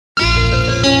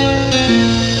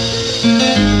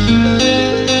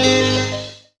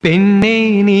பெண்ணே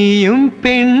நீயும்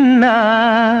பெண்ணா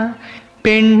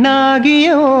பெண்ணாகிய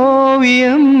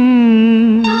ஓவியம்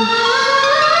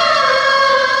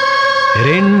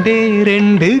ரெண்டே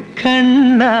ரெண்டு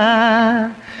கண்ணா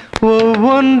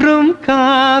ஒவ்வொன்றும்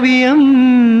காவியம்.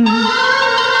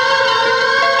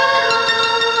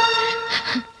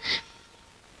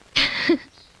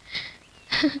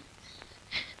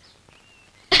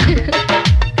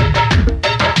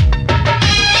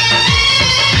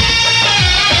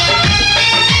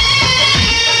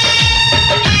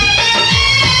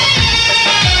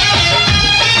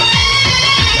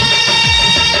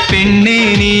 பெண்ணே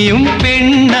நீயும்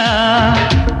பெண்ணா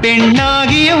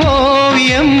பெண்ணாகிய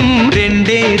ஓவியம்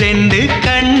ரெண்டே ரெண்டு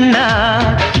கண்ணா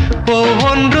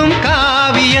ஒவ்வொன்றும்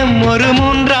காவியம். ஒரு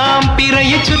மூன்றாம்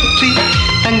பிறையை சுற்றி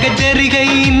தங்க ஜரிகை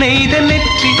நெய்த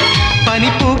நெற்றி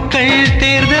பனிப்பூக்கள்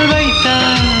தேர்தல்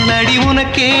வைத்தான் அடி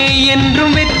உனக்கே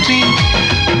என்றும் வெற்றி.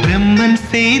 பிரம்மன்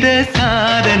செய்த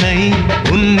சாதனை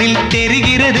உன்னில்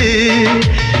தெரிகிறது,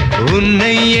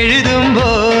 உன்னை எழுதும்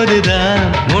போதுதான்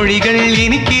மொழிகள்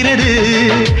இனிக்கிறது.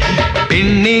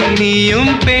 பெண்ணே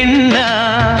நீயும் பெண்ணா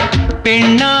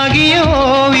பெண்ணாகிய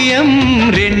ஓவியம்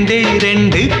ரெண்டே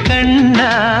ரெண்டு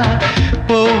கண்ணா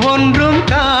ஒவ்வொன்றும்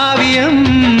காவியம்.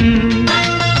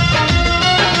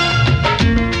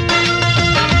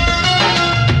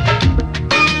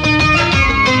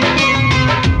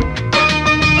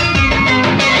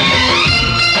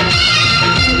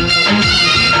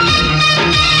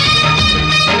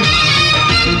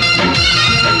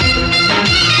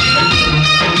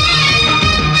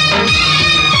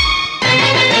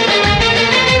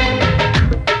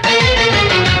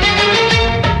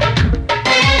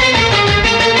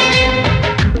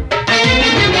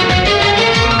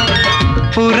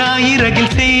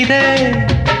 புறாயிரகில் செய்த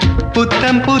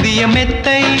புத்தம் புதிய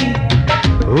மெத்தை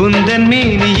உந்தன்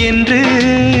மேனி என்று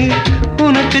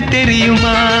உனக்கு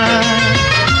தெரியுமா?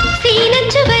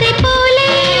 சீனச்சுவரை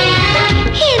போலே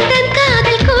இந்த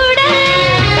காதல் கூட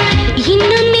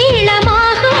இன்னும்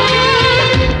நீளமாகும்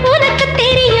உனக்கு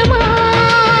தெரியுமா?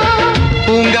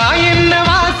 பூங்கா என்ன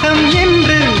வாசம்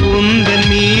என்று உந்தன்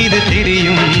மீது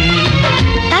தெரியும்,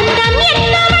 தந்தம்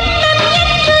என்ன வண்ணம்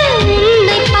என்று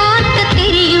உன்னை பார்க்க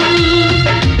தெரியும்.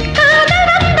 காதல்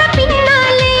வந்த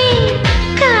பின்னாலே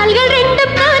கால்கள்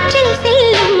ரெண்டும் காற்றில்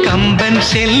செல்லும். கம்பன்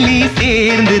செல்லி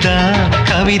சேர்ந்துதான்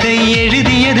கவிதை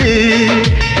எழுதியது,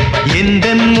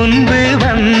 எந்தன் முன்பு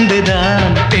வந்துதான்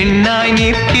பெண்ணாய்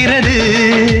நிற்கிறது.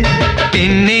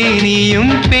 பெண்ணே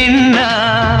நீயும் பெண்ணா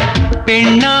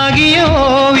பெண்ணாகிய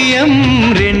ஓவியம்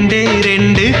ரெண்டே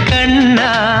ரெண்டு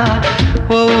கண்ணா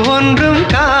ஒவ்வொன்றும்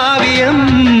காவியம்.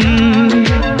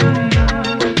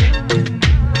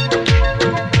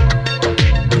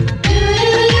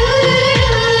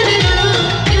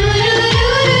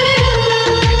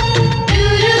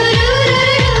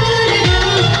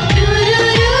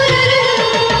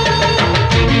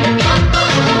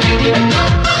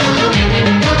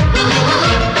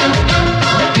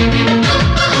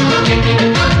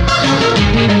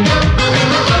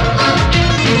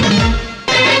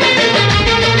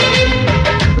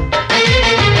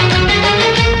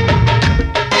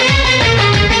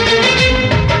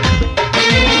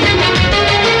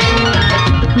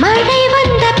 மழை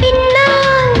வந்த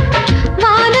பின்னால்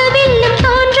வானவில்லும்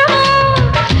தோன்றும்,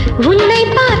 உன்னை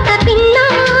பார்த்த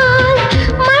பின்னால்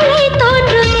மழை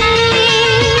தோன்றுமே.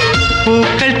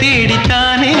 பூக்கள்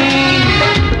தேடித்தானே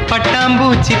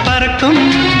பட்டாம்பூச்சி பறக்கும்,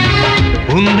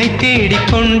 உன்னை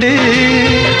தேடிக்கொண்டு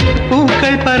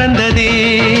பூக்கள் பறந்ததே.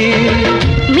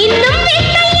 மின்னும்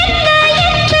வெள்ளை என்ன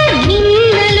என்று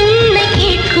மின்னல் உன்னை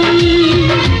கேட்கும்,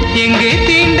 எங்கே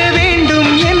தீண்ட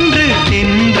வேண்டும் என்று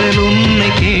தென்றல் உன்னை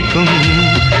கேட்கும்.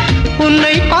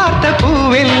 உன்னை பார்த்த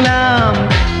பூவெல்லாம்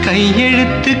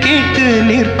கையெழுத்து கேட்டு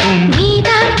நிற்கும்.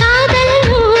 நீதான் காதல்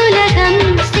நூலகம்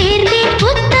சேர்ந்தேன்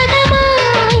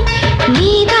புத்தகமாய்,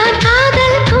 நீதான்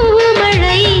காதல்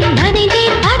பூமழை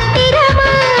நனைந்தேன்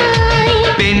பத்திரமாய்.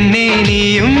 பெண்ணே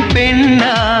நீயும்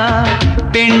பெண்ணா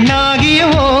பெண்ணாகிய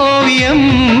ஓவியம்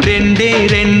ரெண்டே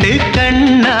ரெண்டு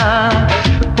கண்ணா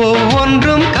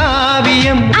ஒவ்வொன்றும்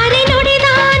காவியம். அரை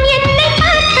நொடிதான் என்னை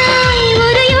பார்த்தாய்,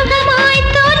 ஒரு யுகமாய்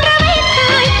தோன்ற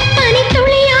வைத்தாய்.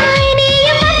 பனித்துளியாய்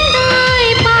நீயும் வந்தாய்,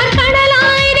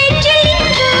 பார்க்கடலாய் நெஞ்சில்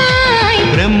நின்றாய்.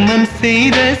 பிரம்மன்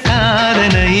செய்த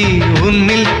சாதனை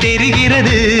உன்னில்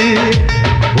தெரிகிறது,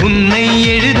 உன்னை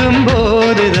எழுதும்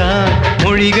போதுதான்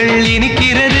மொழிகள் இனிக்க